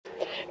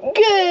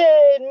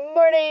Good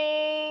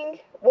morning.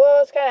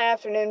 Well, it's kind of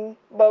afternoon,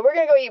 but we're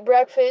gonna go eat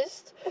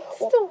breakfast. It's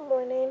still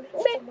morning.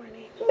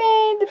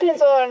 Man, depends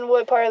on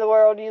what part of the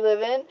world you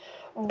live in.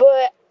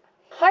 But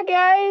hi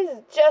guys,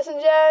 Jess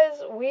and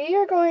Jazz. We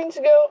are going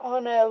to go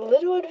on a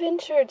little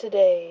adventure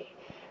today.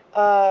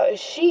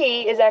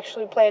 She is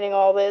actually planning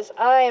all this.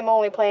 I am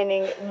only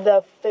planning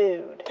the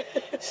food.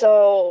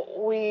 So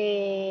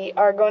we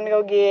are going to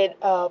go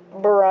get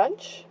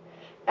brunch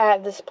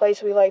at this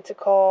place we like to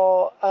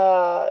call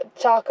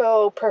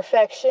Taco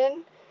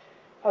Perfection.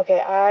 Okay,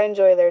 I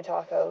enjoy their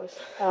tacos,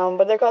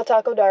 but they're called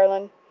Taco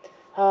Darling.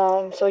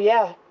 So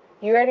yeah,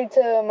 you ready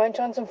to munch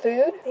on some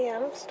food?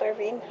 Yeah, I'm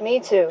starving. Me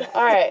too.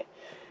 All right,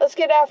 let's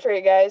get after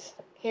it, guys.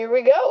 Here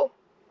we go.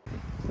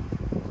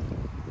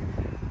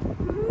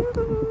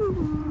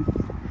 Ooh.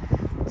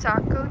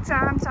 Taco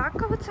time,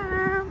 taco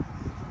time.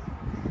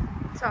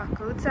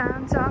 Taco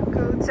time,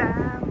 taco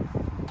time.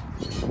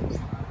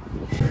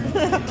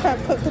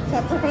 Put the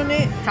pepper on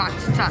it.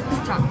 Tots.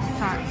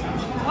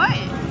 What?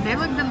 They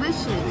look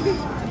delicious.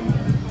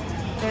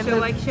 I feel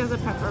like she has a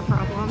pepper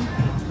problem.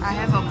 I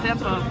have a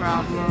pepper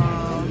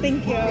problem.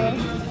 Thank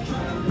you.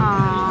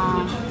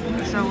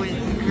 So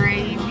it's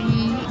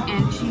gravy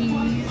and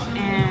cheese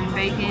and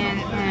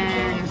bacon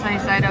and sunny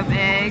side up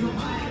egg,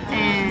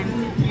 and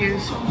you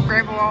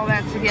scramble all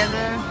that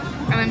together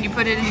and then you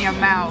put it in your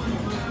mouth.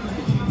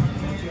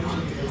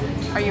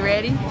 Are you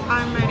ready?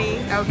 I'm ready.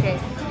 Okay.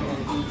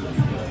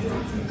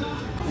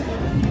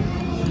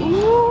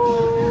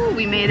 Ooh,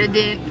 we made a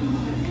dent.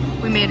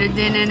 We made a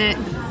dent in it.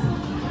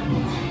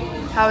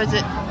 How is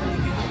it?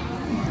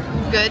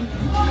 Good?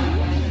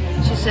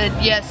 She said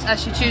yes, I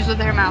should choose with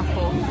her mouth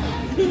full.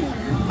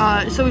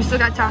 So we still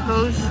got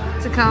tacos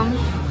to come. We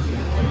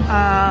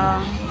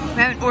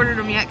haven't ordered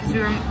them yet because we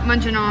were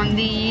munching on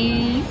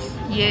these.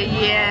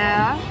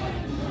 Yeah.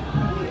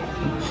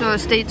 So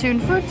stay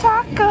tuned for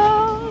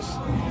tacos.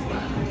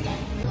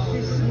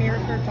 She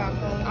smeared her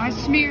taco. I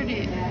smeared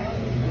it.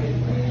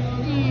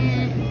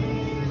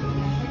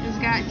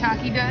 Just got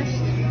tacky dust.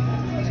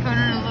 It's going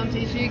in a little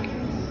tea shake.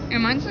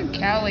 And mine's like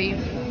Cali.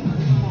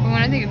 But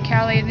when I think of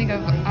Cali, I think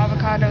of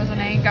avocados,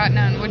 and I ain't got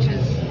none, which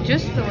is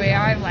just the way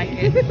I like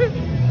it.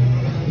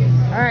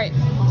 Alright,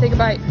 take a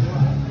bite.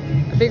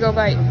 A big old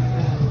bite.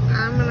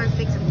 I'm gonna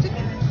take some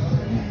chicken.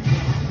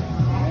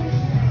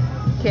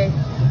 Okay.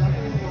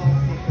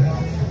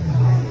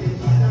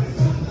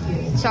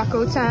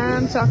 Taco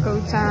time,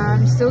 taco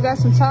time. Still got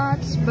some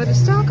tots, but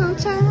it's taco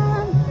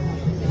time.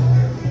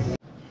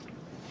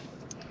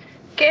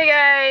 Okay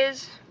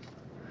guys,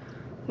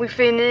 we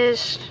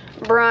finished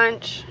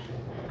brunch.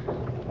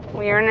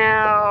 We are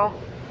now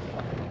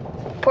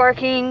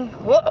parking.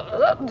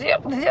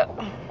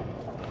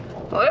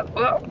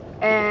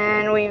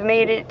 And we've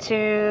made it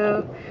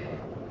to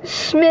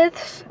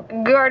Smith's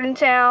Garden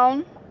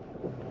Town.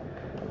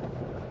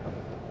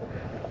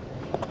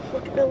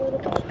 Look at the little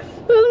ducks.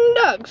 Look at them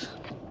ducks.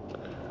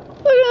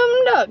 Look at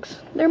them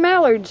ducks. They're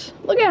mallards.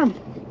 Look at them.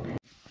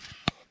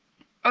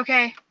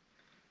 Okay,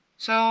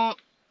 so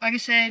like I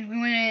said, we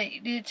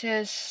went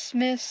to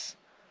Smith's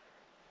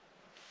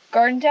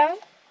Garden Town.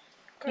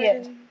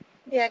 Yes.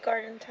 Yeah,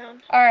 Garden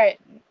Town. Alright,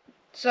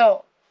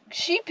 so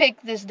she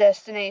picked this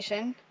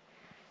destination.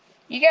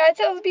 You gotta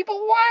tell the people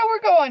why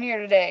we're going here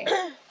today.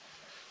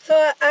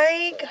 So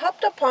I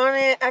hopped upon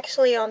it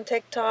actually on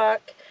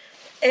TikTok,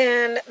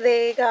 and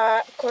they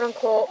got quote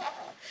unquote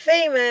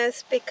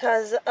famous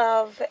because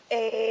of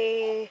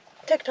a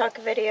TikTok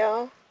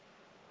video.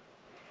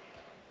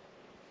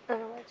 I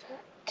don't know what's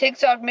that.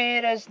 TikTok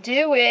made us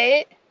do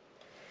it.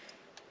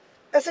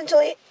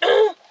 Essentially,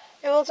 it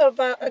was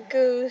about a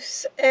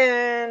goose,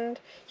 and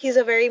he's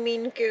a very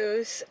mean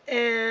goose,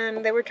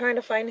 and they were trying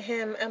to find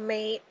him a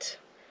mate.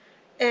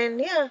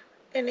 And yeah,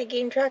 and it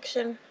gained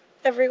traction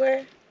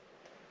everywhere.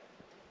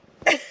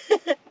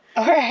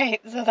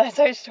 Alright, so that's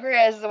our story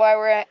as to why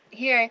we're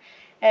here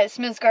at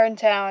Smith's Garden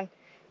Town.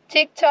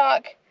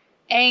 TikTok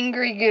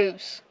angry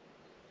goose.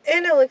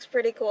 And it looks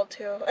pretty cool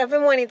too. I've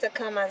been wanting to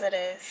come as it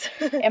is.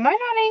 Am I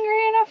not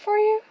angry enough for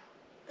you?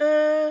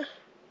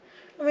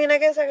 I mean, I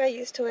guess I got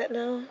used to it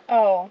now.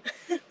 Oh.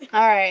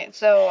 Alright,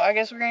 so I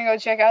guess we're gonna go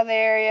check out the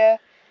area.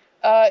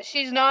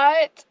 She's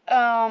not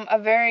a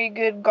very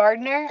good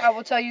gardener, I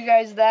will tell you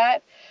guys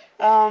that.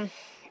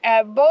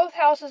 At both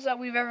houses that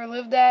we've ever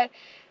lived at,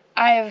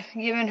 I have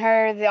given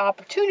her the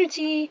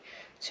opportunity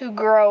to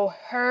grow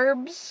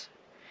herbs.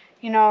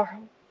 You know,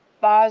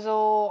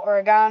 basil,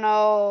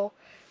 oregano,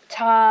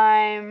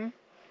 thyme,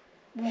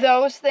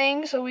 those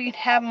things, so we can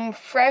have them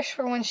fresh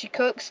for when she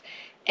cooks.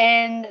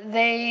 And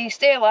they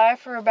stay alive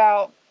for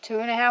about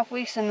 2.5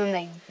 weeks, and then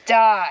they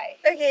die.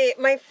 Okay,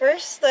 my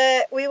first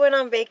we went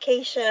on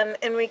vacation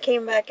and we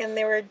came back and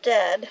they were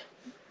dead.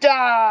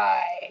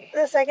 Die.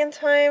 The second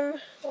time,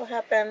 what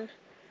happened?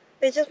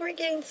 They just weren't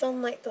getting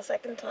sunlight the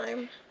second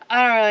time.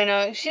 I don't really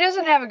know. She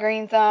doesn't have a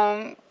green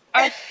thumb.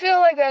 I feel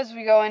like as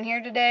we go in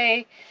here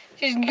today,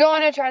 she's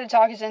going to try to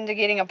talk us into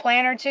getting a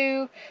plant or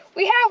two.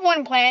 We have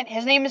one plant.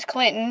 His name is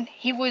Clinton.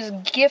 He was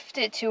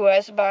gifted to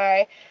us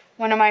by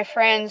one of my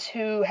friends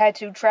who had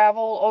to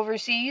travel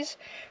overseas.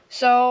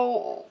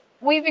 So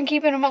we've been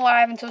keeping him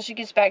alive until she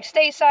gets back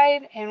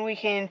stateside and we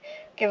can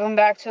give him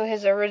back to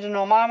his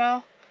original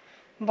mama.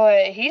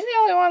 But he's the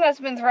only one that's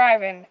been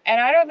thriving, and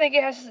I don't think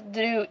it has to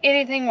do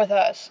anything with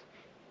us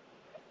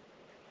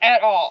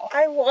at all.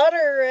 I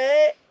water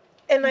it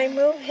and I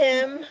move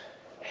him.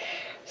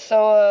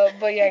 So,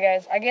 but yeah,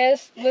 guys, I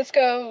guess let's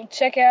go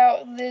check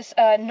out this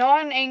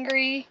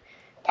non-angry,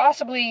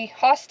 possibly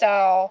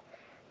hostile,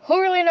 who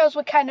really knows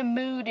what kind of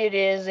mood it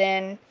is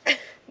in,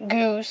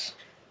 Goose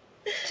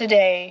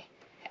today,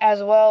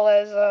 as well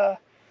as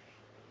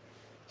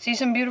see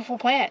some beautiful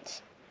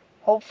plants,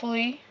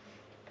 hopefully,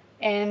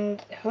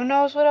 and who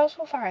knows what else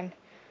we'll find.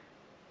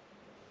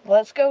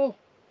 Let's go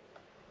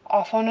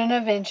off on an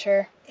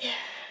adventure. Yeah,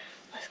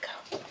 let's go.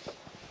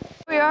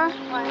 Here we are.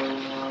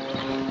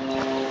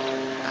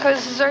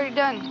 Because it's already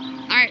done.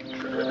 Alright.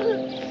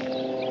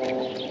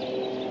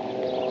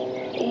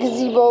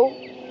 Gazebo.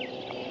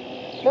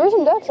 There were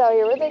some ducks out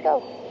here. Where'd they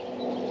go?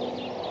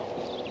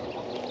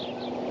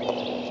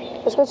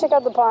 Let's go check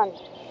out the pond.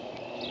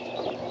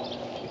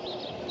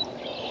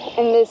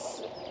 And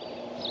this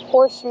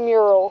horse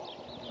mural.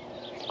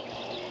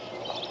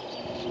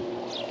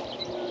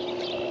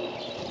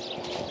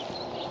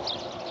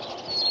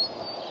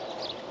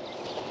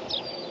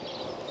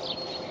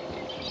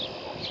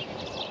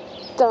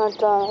 Dun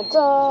dun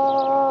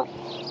dun,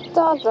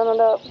 dun dun dun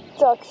dun,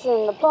 ducks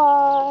in the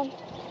pond.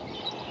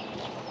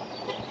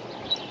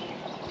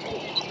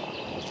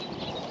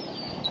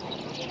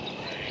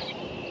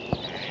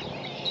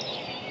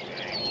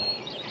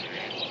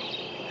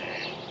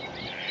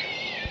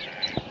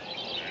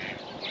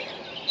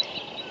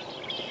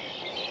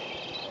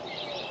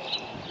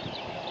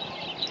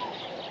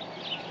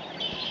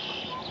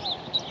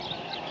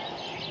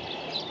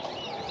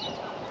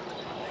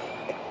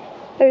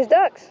 There's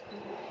ducks.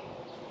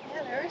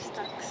 Yeah, there are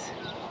ducks.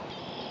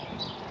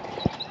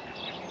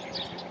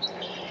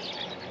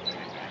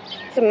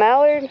 It's a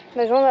mallard.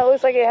 There's one that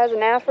looks like it has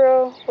an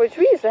afro, which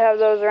we used to have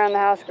those around the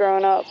house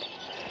growing up.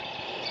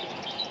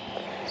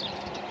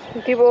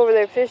 And people over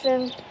there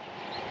fishing.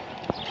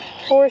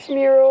 Horse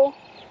mural.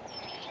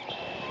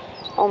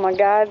 Oh my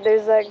god,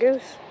 there's that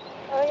goose.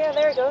 Oh yeah,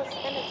 there it goes.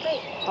 And it's me.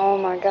 Oh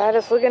my god,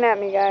 it's looking at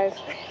me, guys.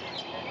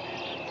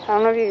 I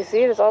don't know if you can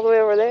see it. It's all the way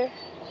over there.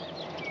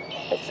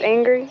 It's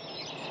angry.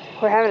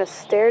 We're having a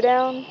stare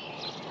down.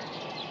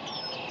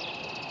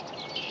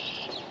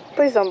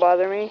 Please don't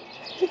bother me.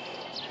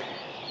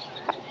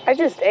 I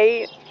just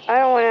ate. I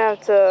don't want to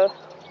have to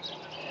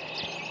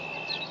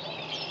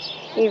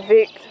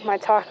evict my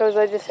tacos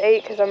I just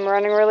ate because I'm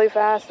running really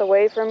fast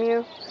away from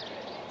you.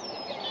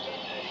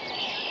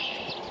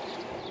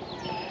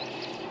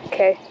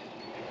 Okay.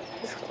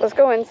 Let's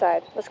go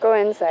inside. Let's go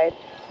inside.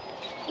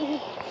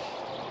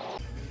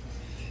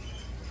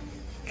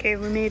 Okay,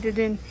 we made it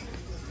in.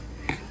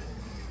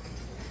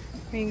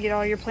 You can get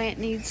all your plant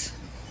needs.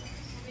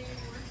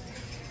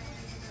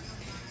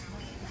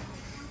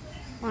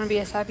 I want to be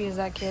as happy as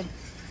that kid.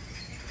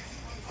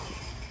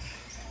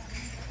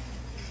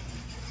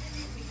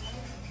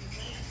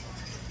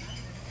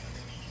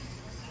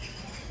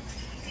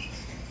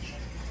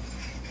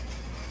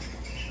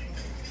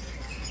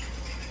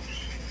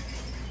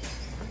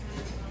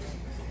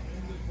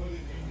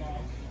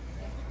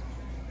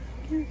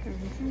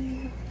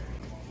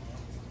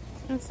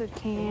 That's a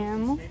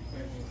camel.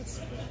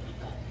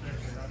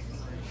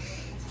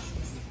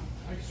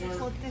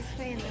 Hold this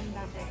way and then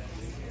that way.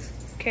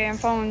 Okay, I'm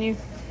following you.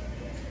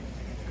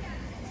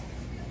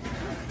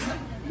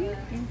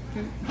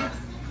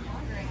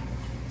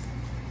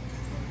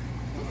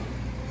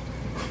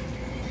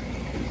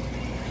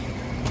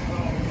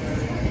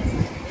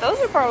 Those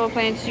are probably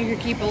plants you could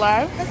keep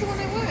alive. That's the one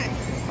I want.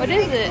 What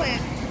is it?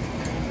 Plant.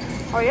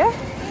 Oh yeah?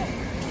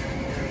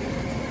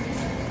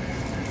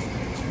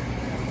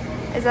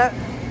 Is that...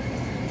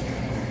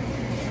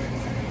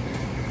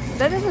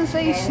 That doesn't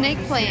say snake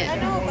I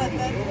plant. know, but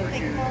they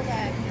call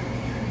that.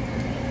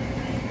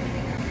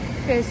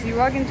 Okay, so you're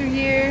walking through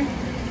here.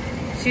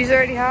 She's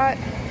already hot.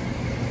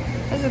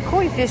 There's a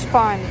koi fish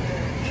pond.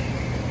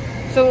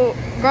 So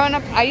growing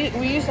up,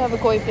 we used to have a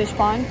koi fish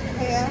pond.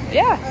 Oh yeah?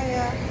 Yeah. Oh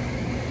yeah.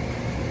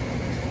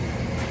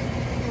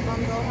 The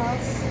bungalow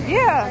house?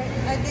 Yeah.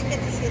 I did get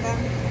to see them.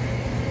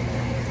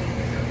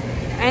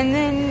 And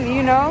then,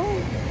 you know,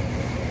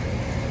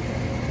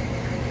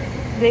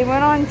 they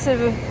went on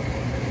to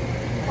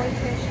Koi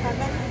fish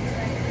heaven?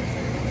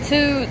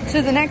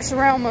 to the next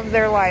realm of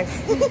their life.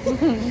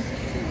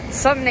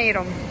 Something ate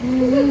them.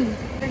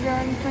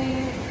 Garden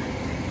plant.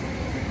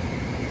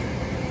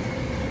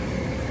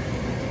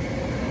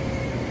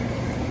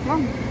 Come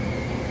on.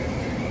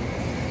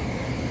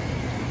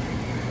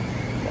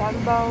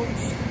 Water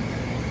bulbs.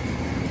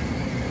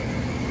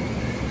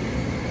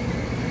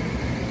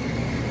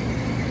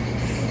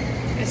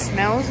 It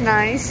smells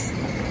nice.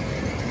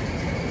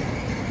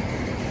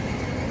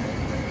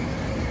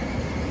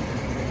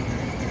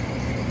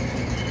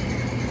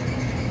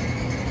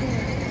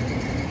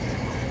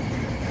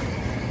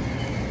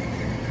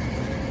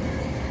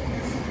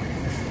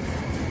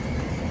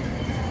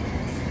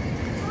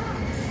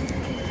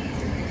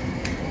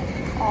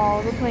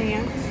 All the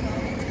plants.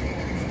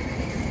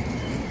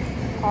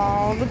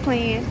 All the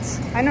plants.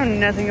 I know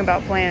nothing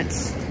about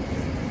plants.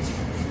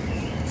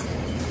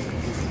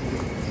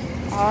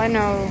 All I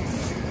know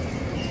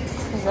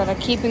is that I'm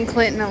keeping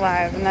Clinton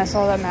alive, and that's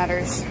all that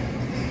matters.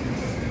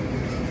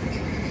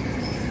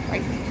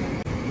 Right.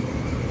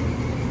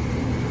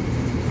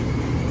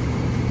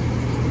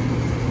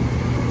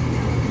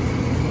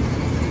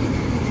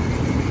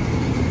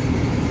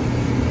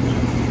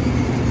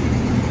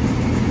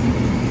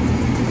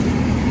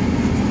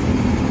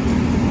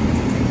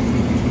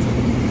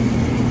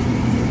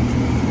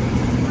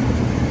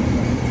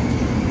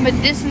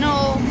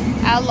 Medicinal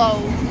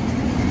aloe.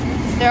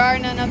 There are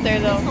none up there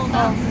though.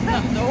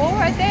 Oh, no,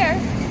 right there.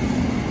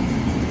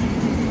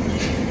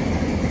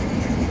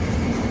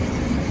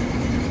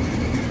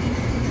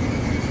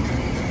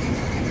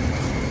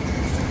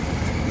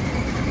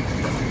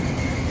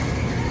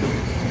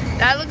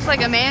 That looks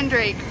like a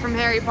mandrake from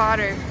Harry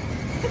Potter.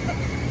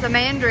 It's a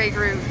mandrake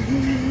root.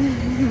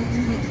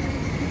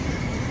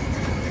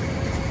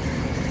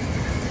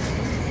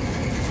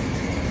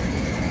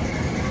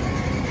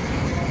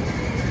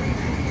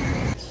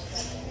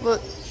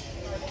 Look,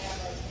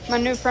 my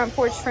new front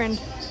porch friend.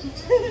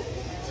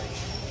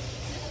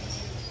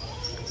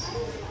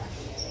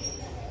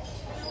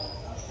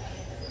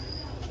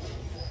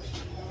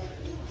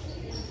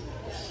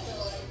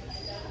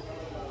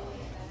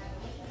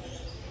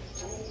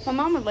 My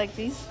mom would like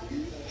these.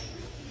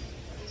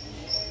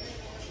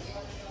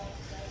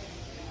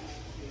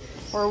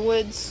 Or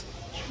woods.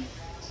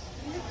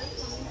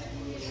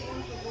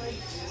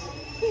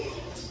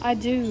 I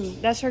do.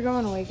 That's her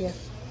going away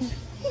gift.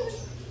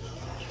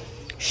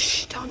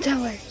 Shh, don't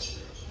tell her.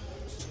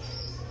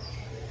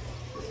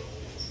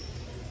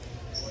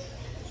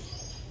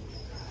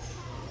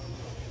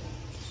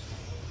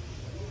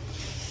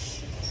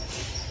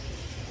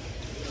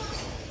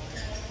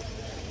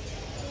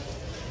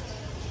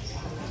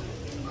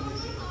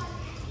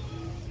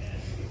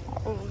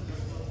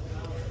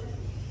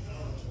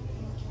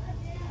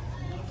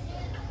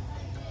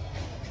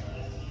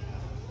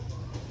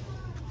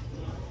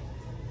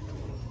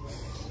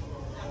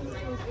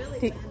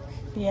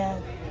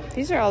 Yeah,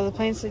 these are all the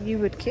plants that you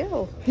would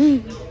kill.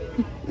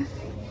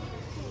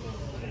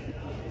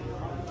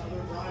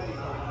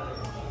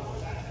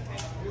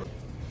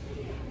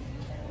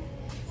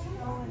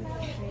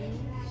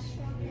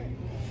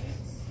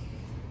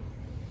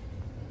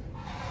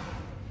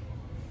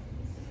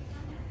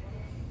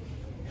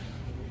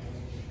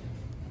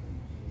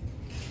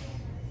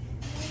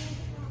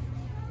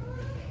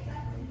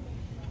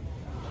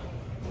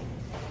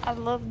 I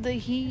love the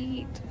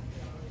heat.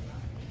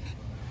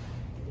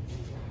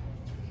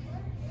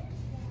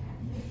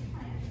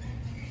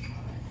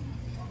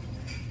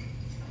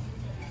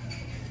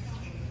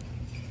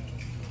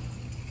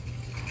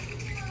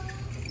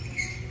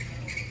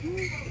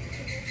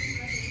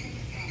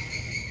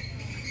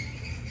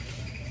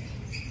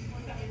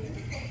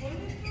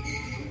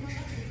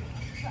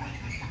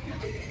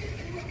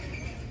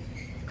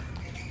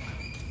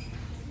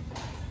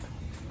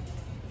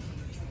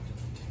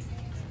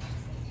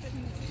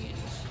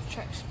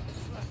 Tracks.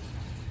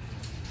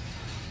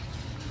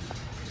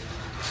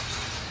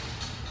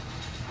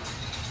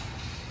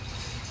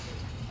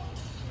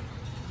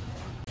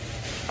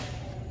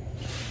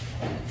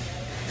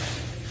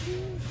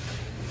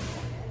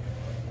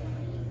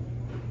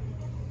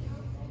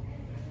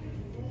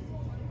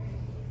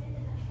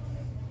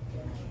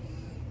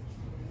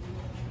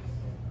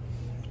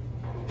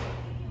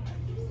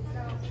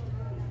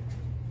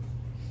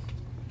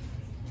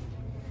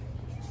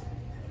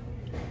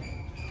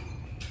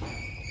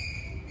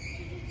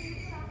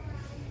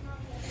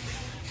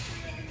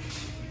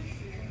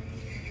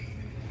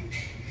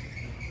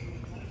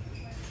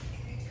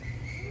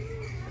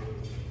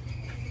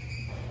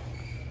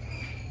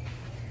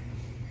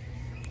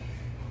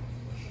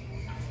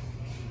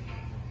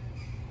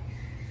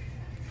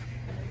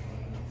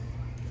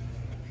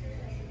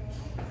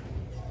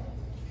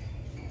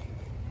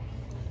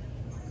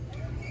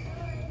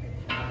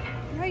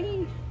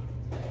 Hi.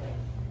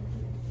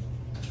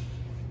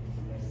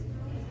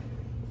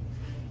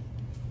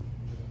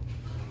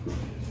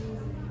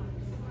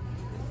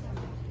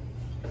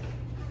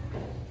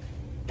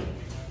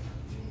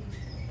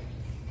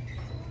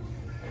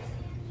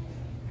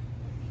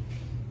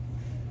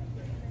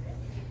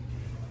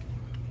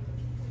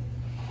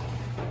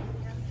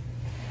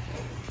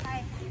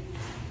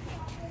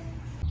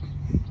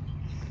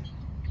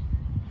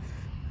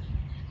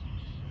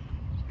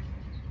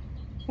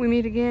 We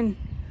meet again.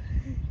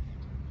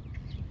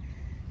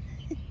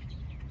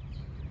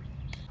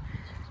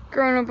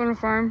 Growing up on a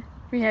farm,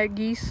 we had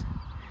geese.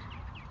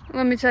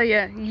 Let me tell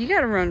you, you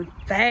gotta run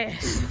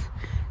fast.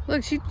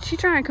 Look, she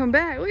trying to come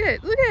back. Look at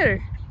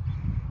her.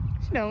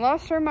 She done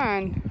lost her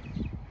mind.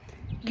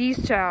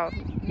 Geese child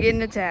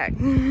getting attacked.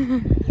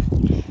 Woo,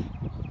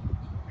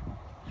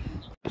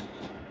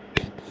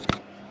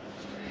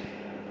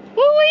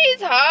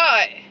 it's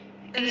hot.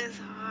 It is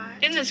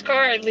hot. In this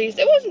car, at least.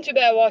 It wasn't too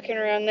bad walking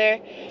around there.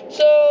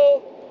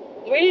 So,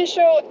 we didn't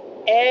show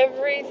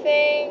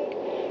everything,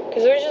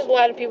 because there's just a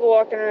lot of people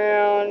walking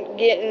around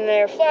getting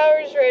their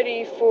flowers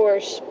ready for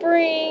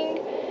spring.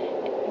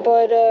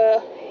 But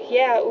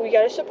yeah, we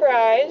got a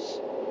surprise.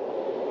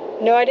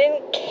 No, I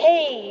didn't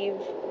cave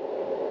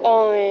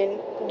on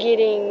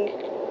getting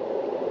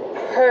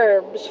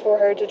herbs for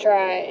her to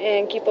try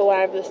and keep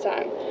alive this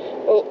time.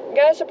 Well,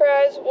 got a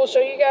surprise. We'll show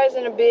you guys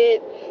in a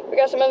bit. We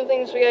got some other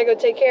things we gotta go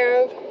take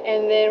care of,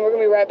 and then we're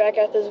gonna be right back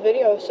at this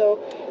video. So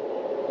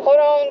hold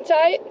on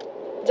tight,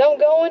 don't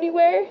go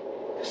anywhere.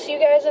 We'll see you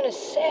guys in a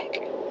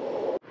sec.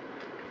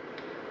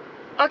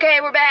 Okay,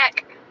 we're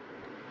back.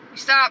 We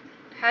stopped,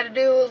 had to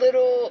do a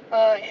little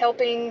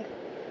helping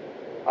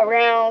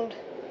around,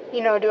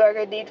 you know, do our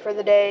good deed for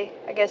the day,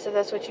 I guess, if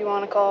that's what you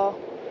want to call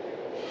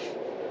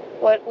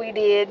what we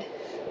did.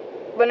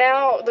 But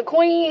now the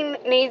queen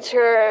needs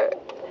her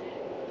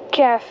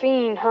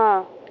caffeine,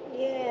 huh?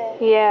 Yeah.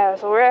 Yeah,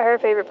 so we're at her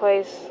favorite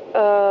place,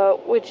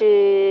 which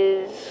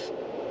is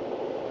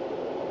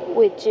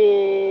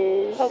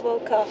Hobo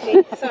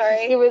coffee.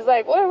 Sorry. He was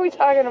like, what are we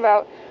talking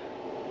about?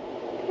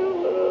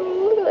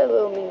 Look at that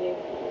little menu.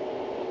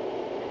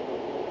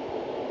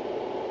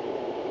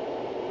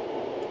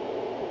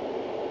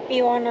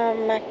 You want a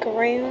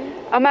macaroon?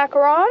 A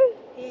macaron?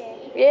 Yeah.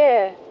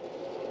 Yeah.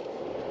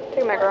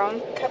 Take a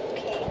macaron.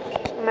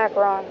 Cupcake. A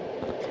macaron.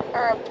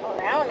 Or a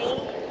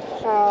brownie.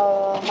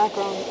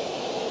 Macaron.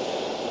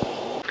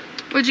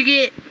 What'd you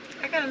get?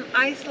 I got an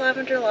iced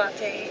lavender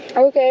latte.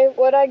 Okay,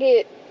 what'd I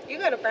get? You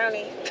got a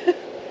brownie.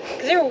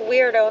 Because you're a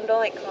weirdo and don't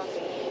like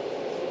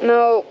coffee.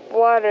 No,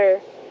 water.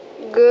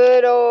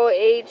 Good old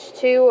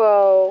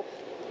H2O.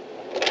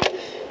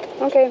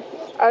 Okay,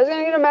 I was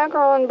gonna get a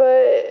macaron,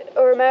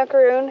 or a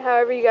macaroon,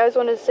 however you guys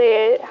want to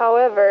say it.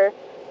 However,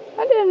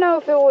 I didn't know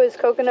if it was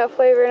coconut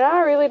flavor, and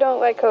I really don't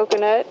like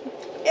coconut.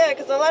 Yeah,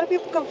 because a lot of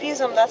people confuse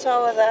them. That's why I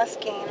was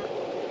asking.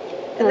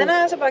 And then I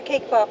asked about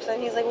cake pops,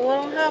 and he's like, well,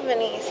 I don't have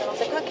any. So I was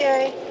like,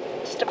 okay,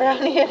 just a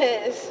brownie it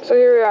is. So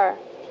here we are.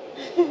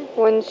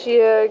 When she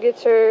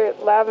gets her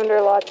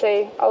lavender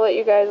latte, I'll let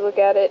you guys look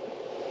at it.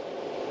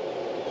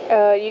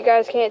 You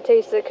guys can't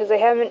taste it because they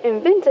haven't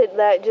invented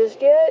that just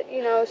yet.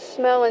 You know,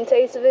 smell and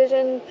taste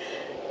vision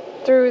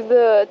through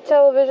the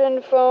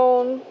television,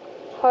 phone,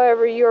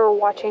 however you're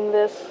watching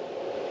this.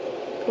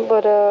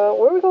 But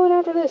where are we going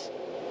after this?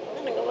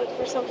 I'm gonna go look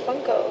for some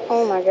Funkos.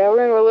 Oh my god, we're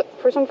gonna go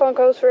look for some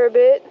Funkos for a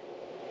bit.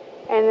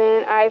 And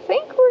then I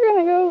think we're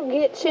gonna go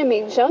get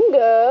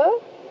Chimichanga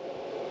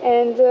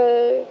and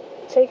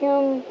take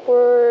him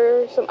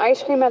for some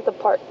ice cream at the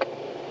park.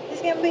 He's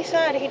gonna be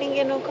sad he didn't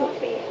get no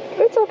coffee.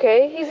 It's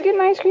okay, he's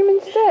getting ice cream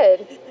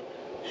instead.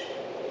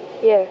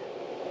 Yeah.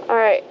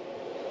 Alright.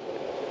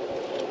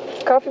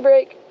 Coffee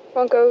break,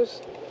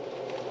 Funkos,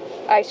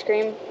 ice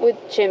cream with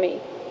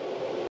Chimmy.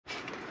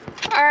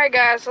 Alright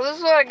guys, so this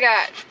is what I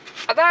got.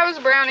 I thought it was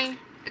a brownie.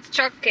 It's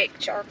chocolate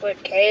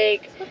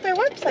cake. That's what their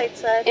website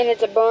said. And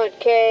it's a bundt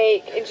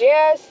cake. And she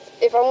asked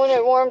if I want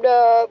it warmed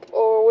up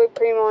or whipped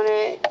cream on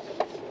it.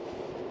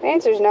 The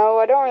answer's no.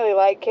 I don't really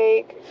like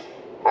cake.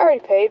 I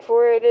already paid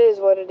for it. It is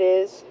what it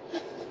is.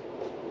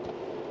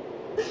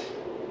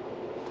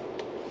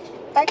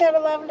 I got a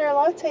lavender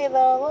latte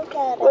though. Look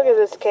at it. Look at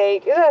this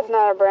cake. That's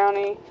not a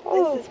brownie.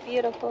 Oh. This is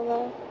beautiful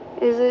though.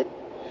 Is it?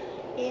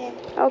 Yeah.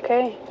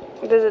 Okay.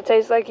 Does it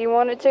taste like you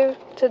want it to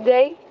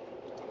today?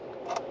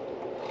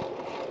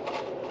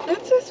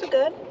 That's just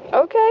good.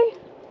 Okay.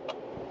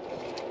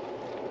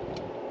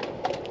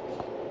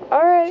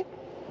 Alright.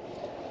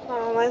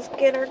 Oh, let's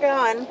get her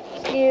going.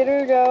 Get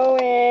her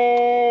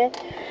going.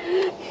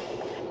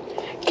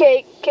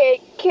 Cake,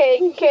 cake,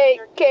 cake,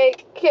 cake,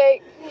 cake,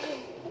 cake.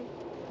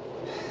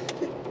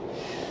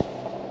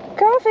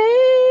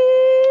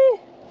 Coffee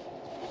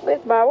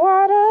with my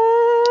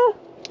water.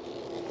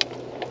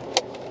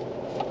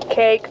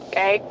 Cake,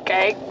 cake,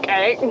 cake,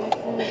 cake.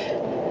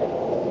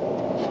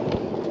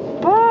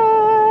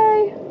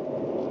 Bye.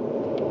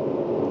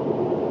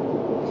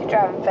 She's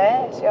driving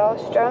fast, y'all.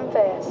 She's driving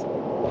fast.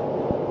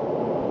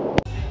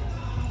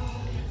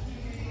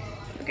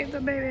 Look at the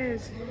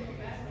babies.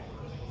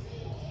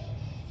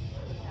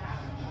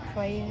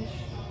 Flash.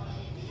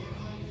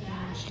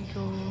 And she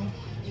go.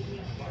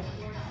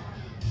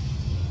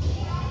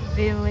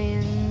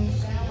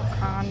 Villains.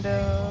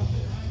 Wakanda.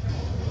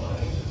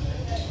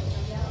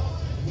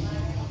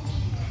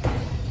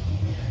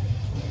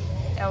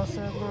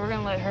 Elsa, but we're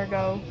gonna let her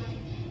go.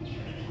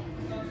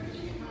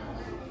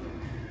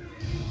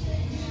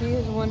 She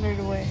has wandered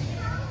away.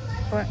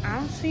 But I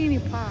don't see any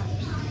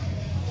pops.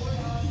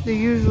 The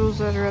usuals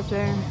that are up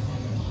there.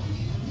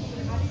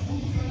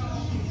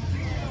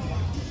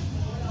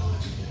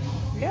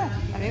 Yeah,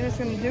 I think that's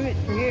gonna do it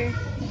for here.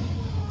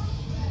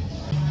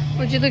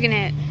 What you looking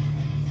at?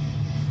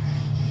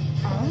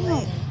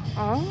 Oh.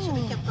 Oh. Should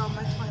have kept all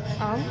my toilet.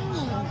 Oh.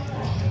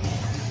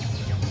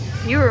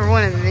 You were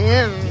one of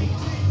them.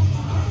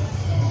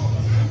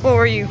 What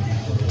were you?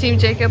 Team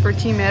Jacob or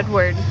Team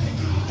Edward?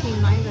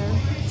 Team neither.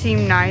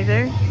 Team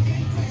neither?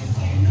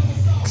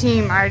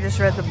 Team I just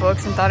read the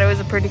books and thought it was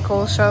a pretty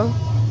cool show.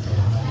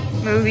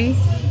 Movie?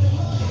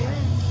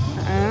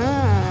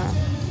 Ah.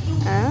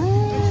 Ah.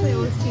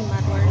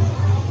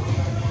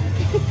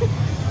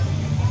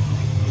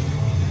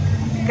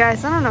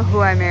 Guys, I don't know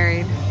who I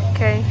married.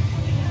 Okay,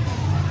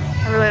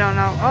 I really don't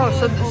know. Oh,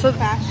 so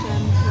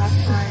fashion.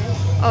 That's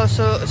why. oh,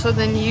 so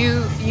then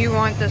you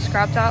want this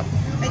crop top?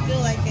 I do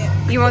like it.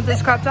 You want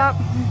this crop top?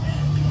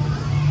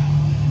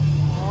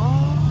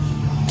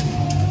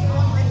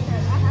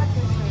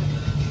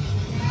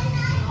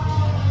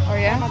 Oh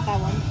yeah. Not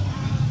that one.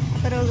 I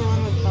thought it was the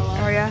one with Bella.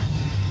 Oh yeah.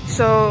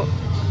 So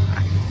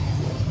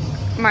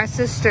my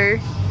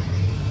sister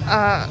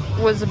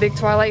was a big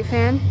Twilight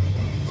fan,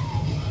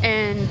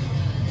 and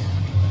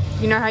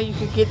you know how you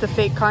could get the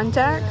fake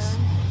contacts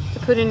to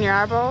put in your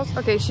eyeballs?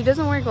 Okay, she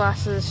doesn't wear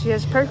glasses. She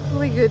has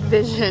perfectly good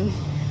vision.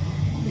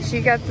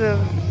 She got the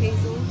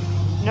Hazel.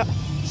 no,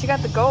 she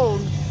got the gold.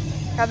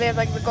 How they have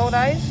like the gold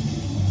eyes?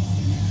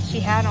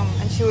 She had them,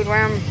 and she would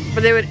wear them,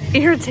 but they would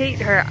irritate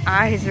her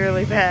eyes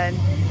really bad.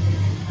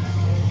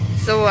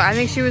 So I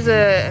think she was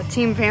a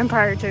team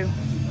vampire too.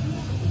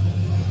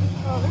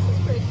 Oh, this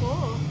is pretty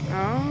cool.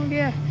 Oh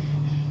yeah.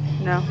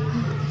 No.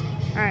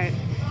 All right.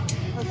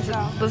 Let's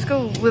go. Let's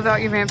go live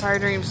out your vampire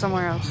dreams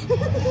somewhere else.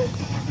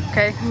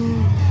 Okay.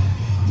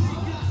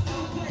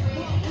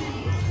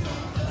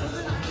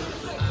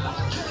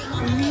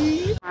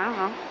 I don't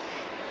know.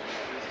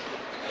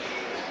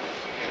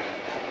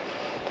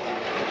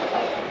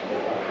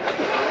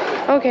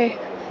 Okay,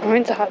 I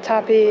went to Hot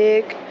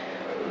Topic.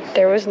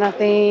 There was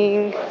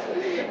nothing.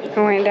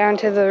 I went down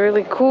to the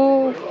really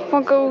cool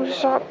Funko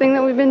shop thing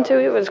that we've been to.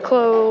 It was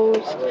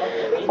closed.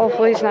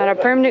 Hopefully it's not a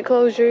permanent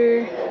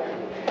closure.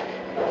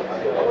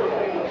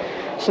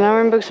 So now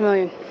we're in Books A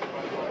Million.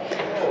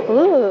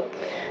 Look.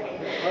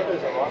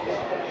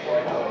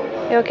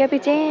 El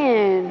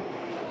Capitan.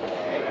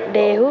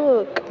 The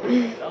hook.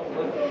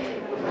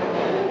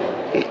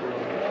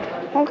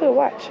 Oh, good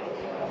watch.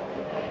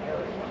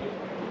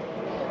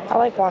 I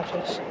like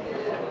watches.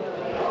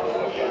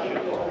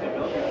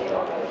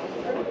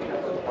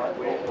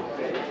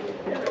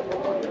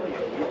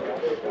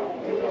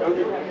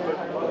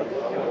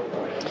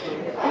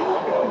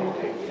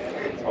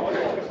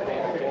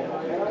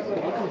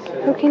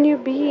 Who can you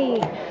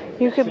be?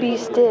 You could be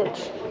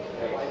Stitch.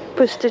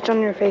 Put Stitch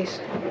on your face.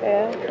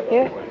 Yeah.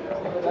 Yeah.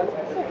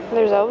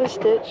 There's Elvis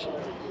Stitch.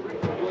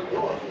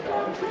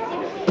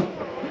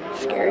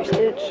 Scary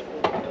Stitch.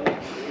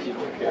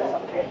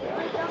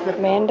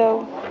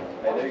 Mando.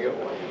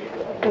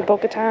 And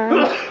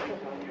Bo-Katan.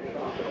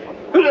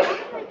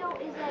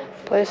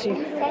 Bless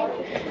you.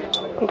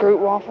 Groot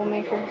waffle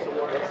maker.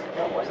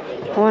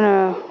 I want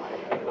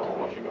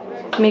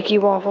a Mickey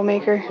waffle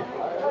maker.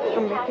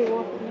 A Mickey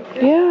waffle maker?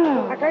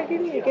 Yeah. I thought you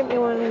need to give me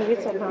one and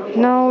get some now.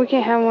 No, we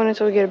can't have one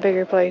until we get a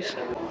bigger place.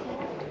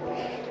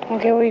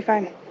 Okay, what do you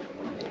find?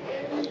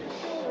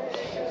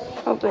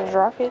 Oh, there's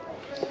Rocket.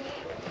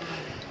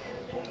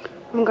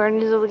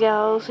 Guardians of the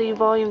Galaxy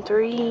Volume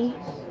 3.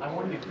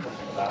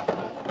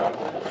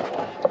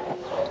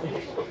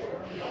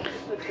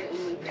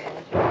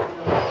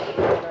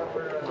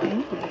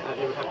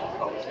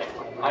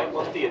 I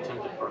love the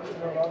attempted part.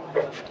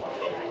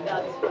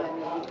 That's funny.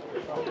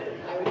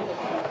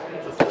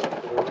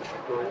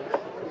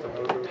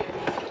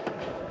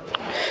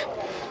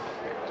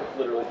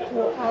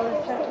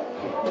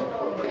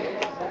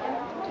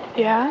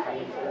 Yeah?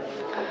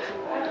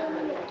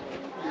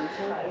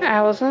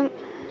 Allison?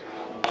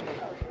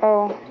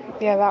 Oh,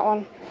 yeah, that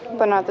one.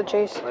 But not the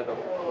chase.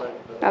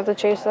 Not the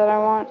chase that I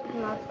want.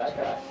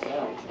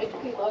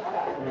 HP low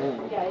cut.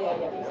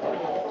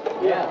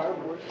 Yeah.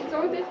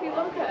 So with HP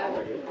low cut.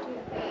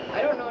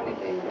 I don't know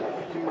anything.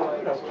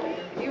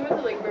 You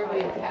was like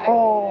verbally attacked.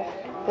 Oh,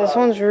 this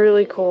one's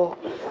really cool.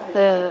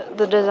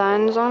 The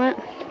designs on it.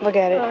 Look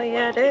at Oh, it.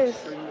 yeah, it is.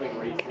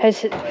 His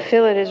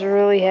fillet is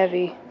really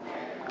heavy.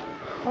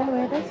 Oh,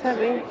 it is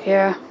heavy.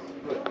 Yeah.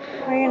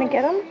 Are you gonna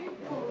get him?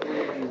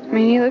 I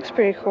mean, he looks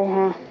pretty cool,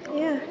 huh?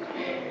 Yeah.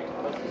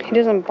 He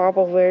doesn't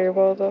bobble very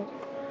well, though.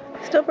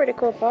 Still pretty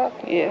cool pop.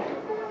 Yeah.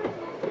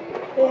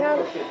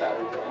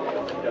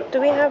 Do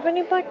we have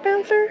any Black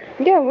Panther?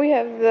 Yeah, we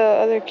have the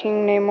other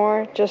King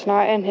Namor, just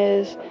not in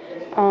his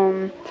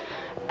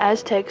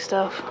Aztec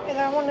stuff. Yeah,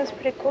 that one is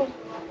pretty cool.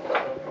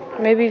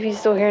 Maybe if he's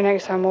still here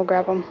next time, we'll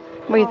grab him.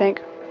 What do you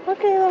think?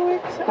 Okay, that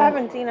works. I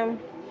haven't seen him.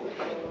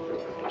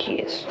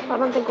 Yes. I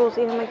don't think we'll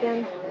see him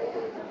again.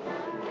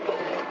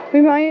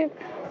 We might.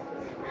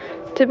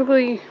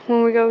 Typically,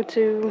 when we go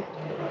to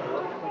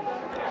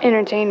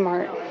Entertain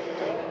Mart.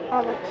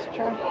 Oh, that's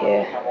true.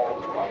 Yeah.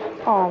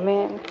 Oh,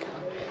 man.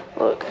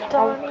 Look.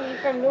 Donnie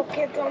from New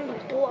Kids on the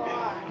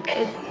Block.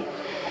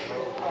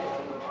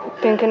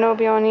 Been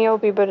Kenobi on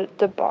Eobi, but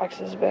the box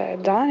is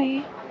bad.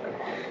 Donnie.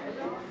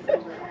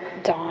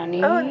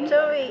 Donnie. Oh,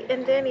 Joey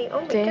and Danny.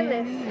 Oh, my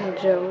goodness. Danny,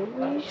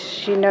 Joey.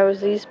 She knows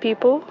these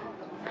people.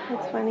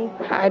 That's funny.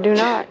 I do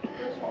not.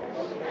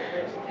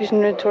 He's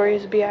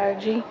Notorious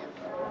B.I.G.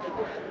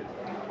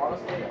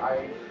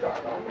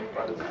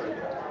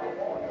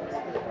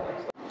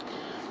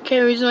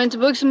 Okay, we just went to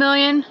Books A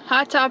Million.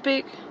 Hot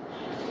Topic.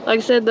 Like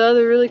I said, the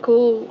other really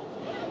cool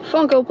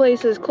Funko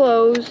place is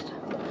closed.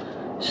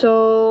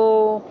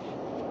 So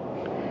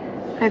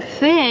I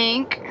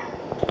think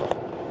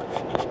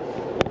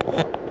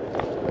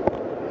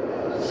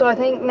So I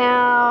think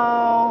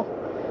now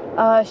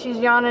she's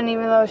yawning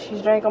even though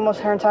she's drank almost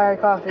her entire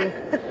coffee.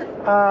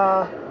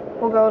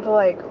 We'll go to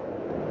like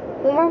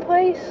one more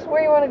place.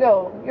 Where you want to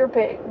go? Your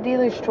pick.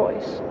 Dealer's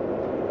choice.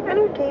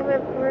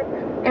 Entertainment Mart.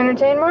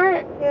 Entertainment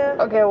Mart? Yeah.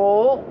 Okay,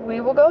 well, we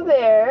will go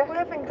there. We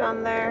haven't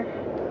gone there.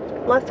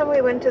 Last time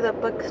we went to the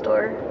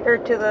bookstore, or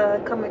to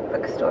the comic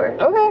book store.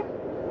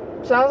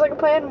 Okay. Sounds like a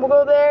plan. We'll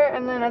go there,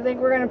 and then I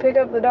think we're going to pick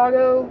up the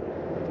doggo,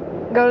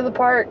 go to the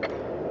park,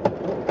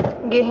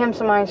 get him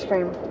some ice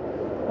cream.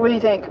 What do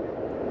you think?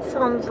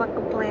 Sounds like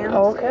a plan.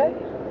 Okay.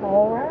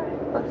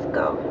 Alright. Let's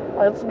go.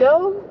 Let's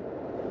go.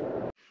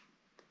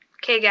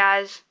 Okay,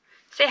 guys.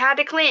 Say hi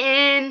to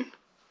Clinton.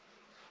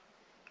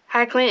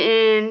 Hi,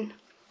 Clinton.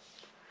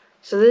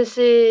 So this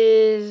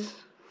is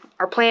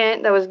our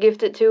plant that was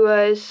gifted to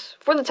us.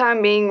 For the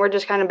time being, we're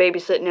just kind of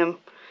babysitting him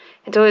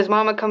until his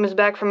mama comes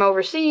back from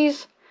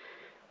overseas.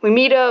 We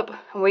meet up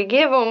and we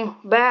give him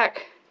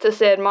back to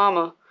said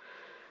mama.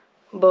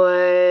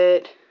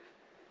 But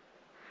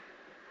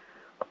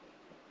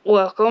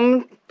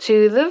welcome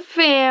to the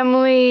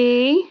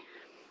family.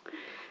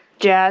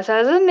 Jazz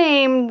hasn't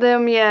named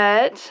them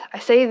yet. I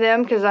say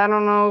them because I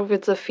don't know if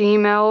it's a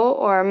female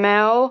or a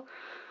male.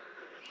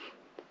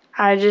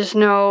 I just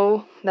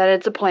know that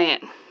it's a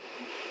plant.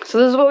 So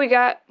this is what we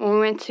got when we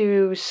went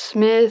to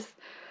Smith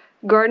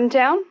Garden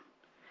Town.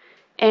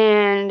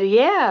 And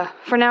yeah,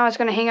 for now it's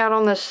going to hang out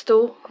on this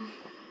stool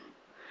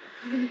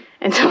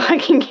until I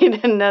can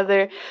get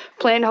another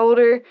plant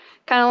holder,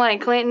 kind of like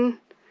Clinton.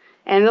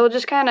 And they'll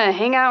just kind of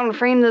hang out and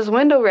frame this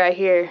window right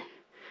here.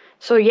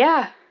 So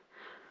yeah.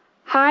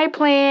 Hi,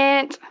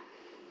 plant.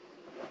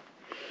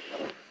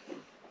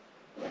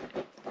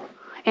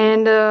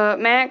 And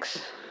Max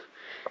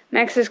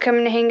is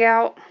coming to hang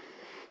out.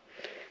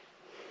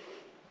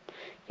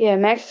 Yeah,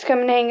 Max is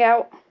coming to hang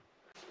out.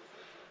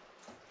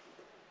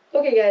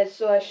 Okay, guys,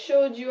 so I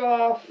showed you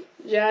off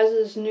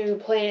Jazz's new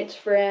plant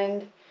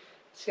friend.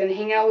 It's gonna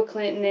hang out with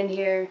Clinton in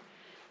here.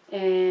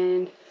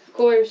 And of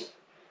course,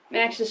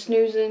 Max is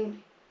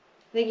snoozing.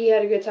 I think he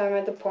had a good time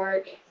at the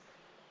park.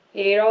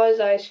 He ate all his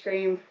ice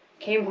cream.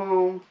 Came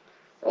home,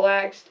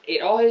 relaxed,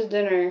 ate all his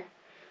dinner.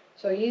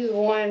 So he's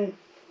one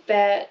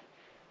fat,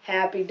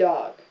 happy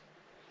dog.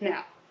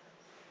 Now,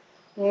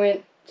 we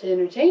went to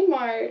Entertainment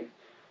Mart.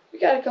 We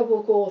got a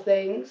couple of cool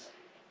things.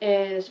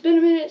 And it's been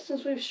a minute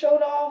since we've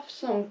showed off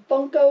some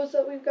Funkos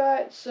that we've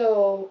got.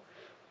 So,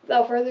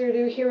 without further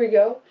ado, here we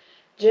go.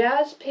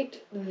 Jazz picked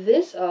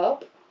this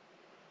up.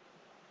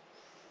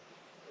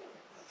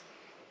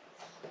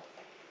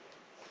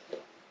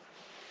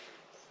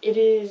 It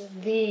is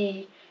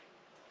the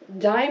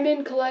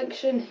Diamond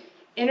Collection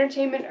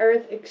Entertainment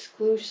Earth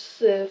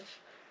exclusive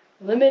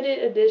limited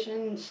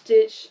edition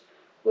Stitch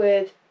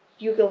with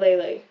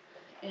ukulele.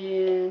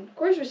 And of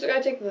course we still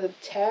gotta take the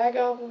tag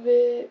off of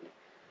it,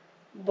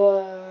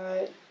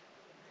 but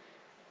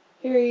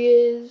here he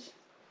is,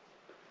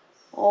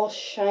 all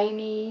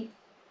shiny.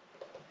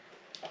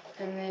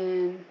 And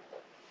then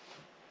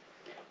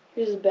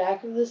here's the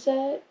back of the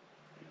set.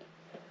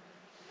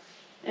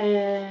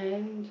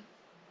 And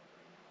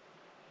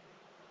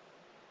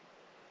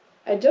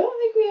I don't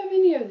think we have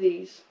any of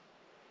these.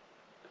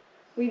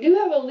 We do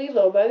have a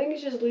Lilo, but I think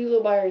it's just Lilo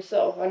by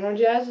herself. I know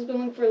Jazz has been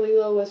looking for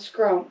Lilo with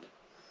Scrump.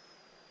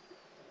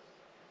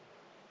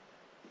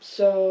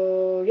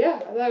 So, yeah,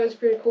 I thought it was a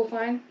pretty cool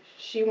find.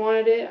 She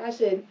wanted it. I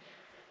said,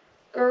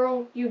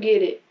 girl, you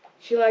get it.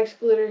 She likes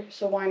glitter,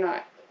 so why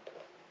not?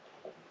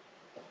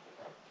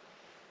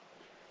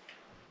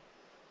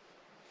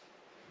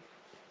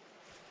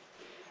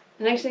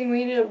 The next thing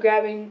we ended up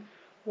grabbing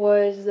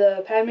was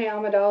the Padme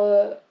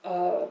Amidala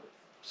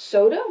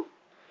soda,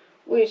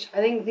 which I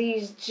think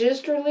these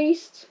just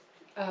released.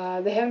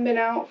 They haven't been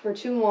out for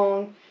too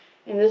long,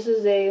 and this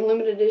is a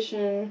limited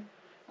edition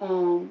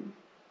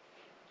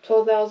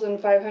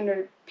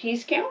 12,500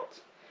 piece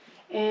count.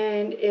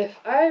 And if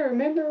I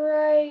remember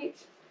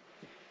right,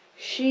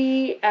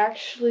 she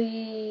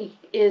actually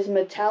is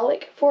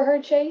metallic for her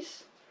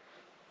chase.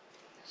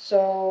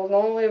 So the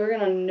only way we're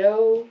gonna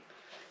know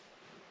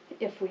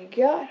if we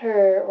got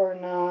her or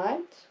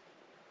not,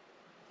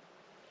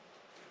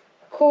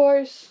 of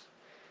course,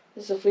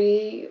 is if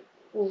we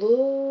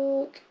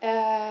look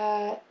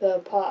at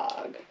the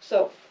Pog.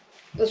 So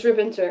let's rip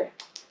into her.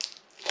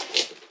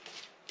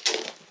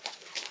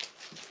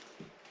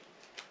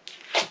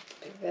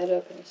 Pick that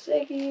up in a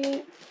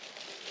second.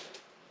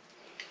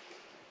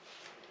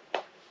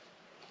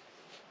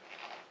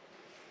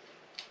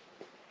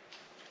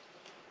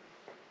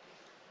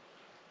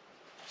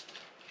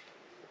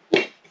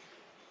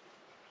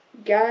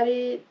 Got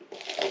it.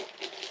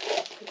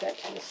 Put that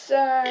to the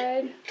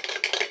side.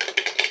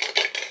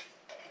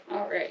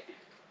 Alright.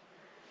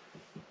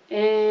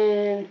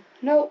 And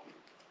nope.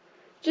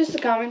 Just a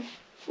common.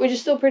 Which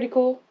is still pretty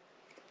cool.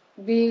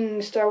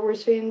 Being Star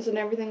Wars fans and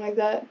everything like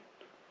that.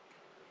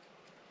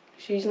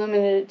 She's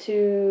limited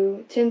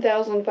to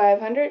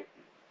 10,500.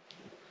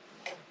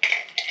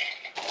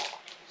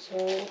 So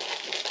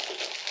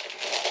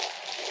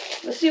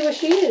let's see what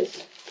she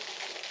is.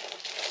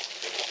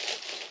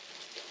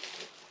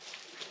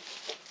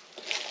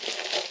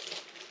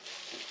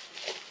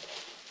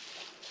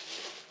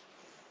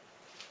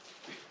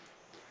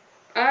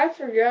 I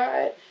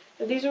forgot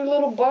that these are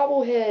little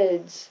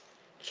bobbleheads.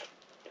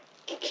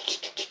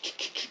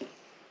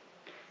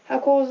 How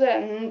cool is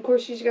that? And of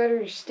course she's got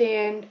her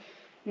stand.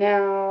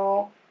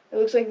 Now, it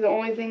looks like the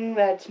only thing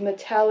that's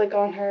metallic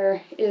on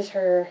her is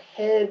her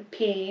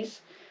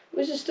headpiece,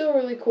 which is still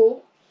really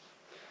cool.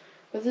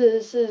 But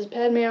this is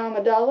Padme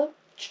Amidala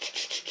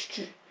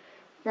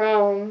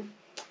from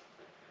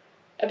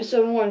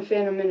Episode 1,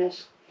 Phantom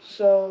Menace.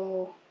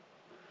 So,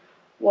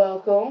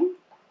 welcome.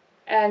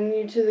 Adding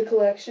you to the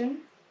collection.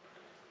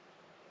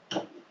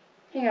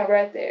 Hang out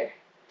right there.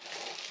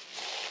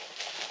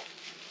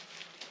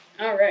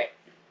 Alright.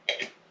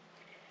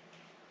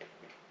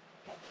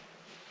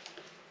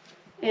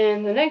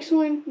 And the next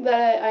one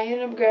that I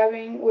ended up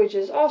grabbing, which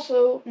is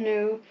also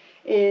new,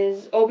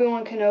 is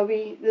Obi-Wan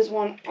Kenobi. This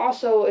one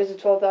also is a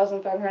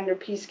 12,500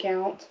 piece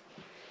count.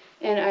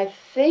 And I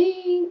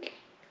think,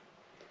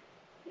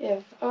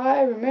 if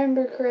I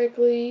remember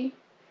correctly,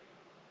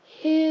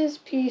 his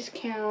piece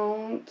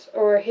count,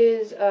 or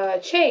his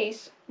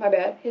chase, my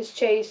bad, his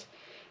chase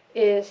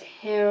is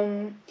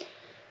him.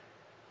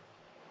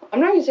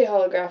 I'm not going to say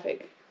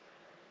holographic,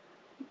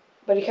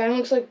 but he kind of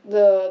looks like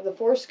the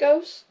Force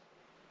Ghost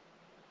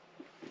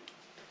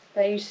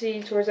that you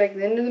see towards like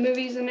the end of the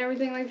movies and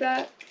everything like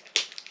that.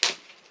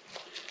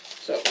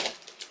 So, let's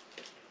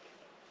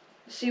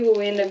see what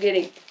we end up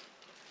getting.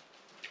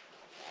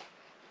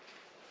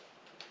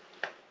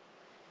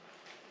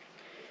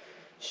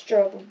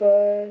 Struggle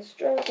bus,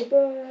 struggle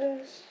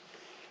bus.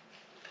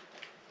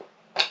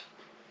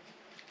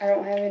 I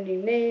don't have any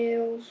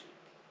nails.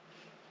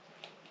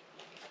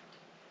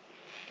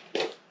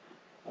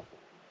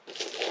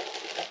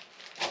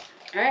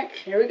 Alright,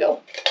 here we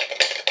go.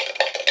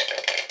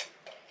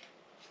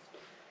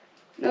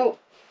 Nope.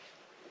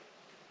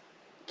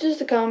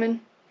 Just a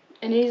common.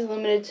 And he's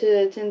limited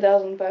to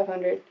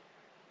 10,500.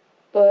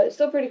 But it's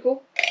still pretty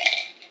cool.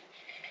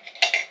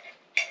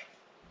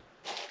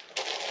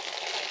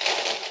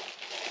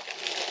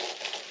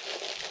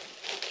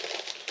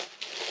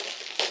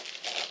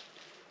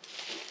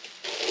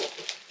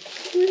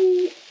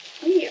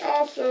 He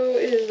also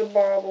is a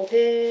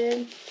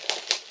bobblehead.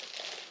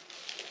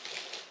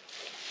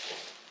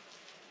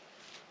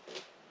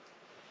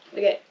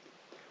 Okay.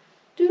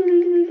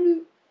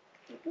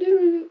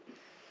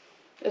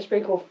 That's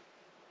pretty cool.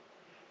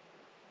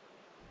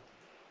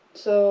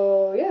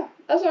 So, yeah,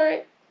 that's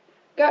alright.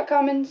 Got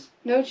commons,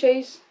 no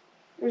chase,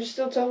 which is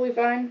still totally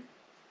fine.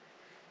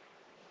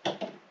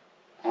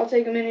 I'll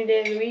take them any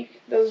day of the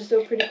week. Those are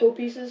still pretty cool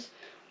pieces.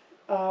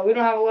 We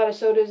don't have a lot of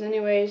sodas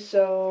anyway,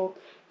 so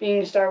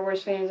being Star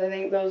Wars fans, I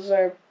think those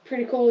are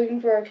pretty cool looking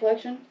for our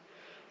collection.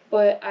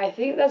 But I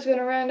think that's going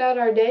to round out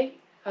our day.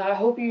 I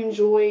hope you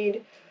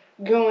enjoyed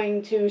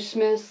going to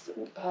Smith's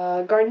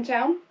Garden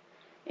Town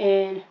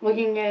and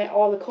looking at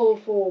all the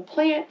colorful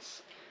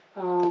plants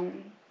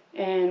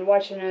and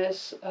watching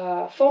us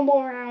fumble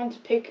around to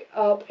pick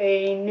up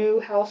a new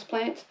house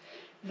plant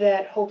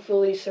that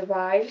hopefully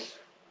survives.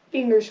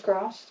 Fingers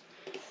crossed.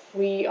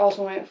 We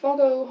also went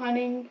Funko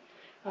hunting,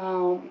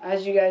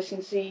 as you guys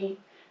can see,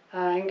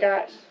 and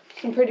got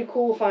some pretty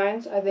cool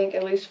finds, I think,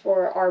 at least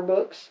for our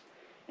books.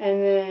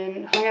 And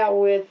then hung out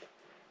with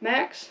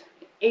Max,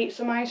 ate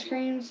some ice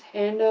creams,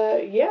 and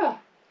yeah,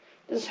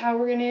 this is how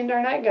we're going to end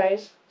our night,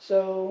 guys.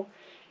 So,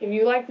 if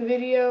you like the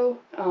video,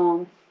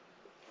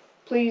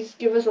 please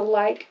give us a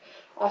like.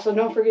 Also,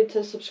 don't forget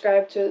to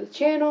subscribe to the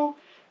channel,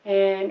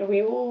 and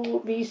we will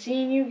be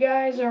seeing you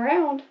guys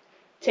around.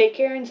 Take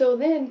care until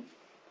then.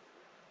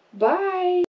 Bye!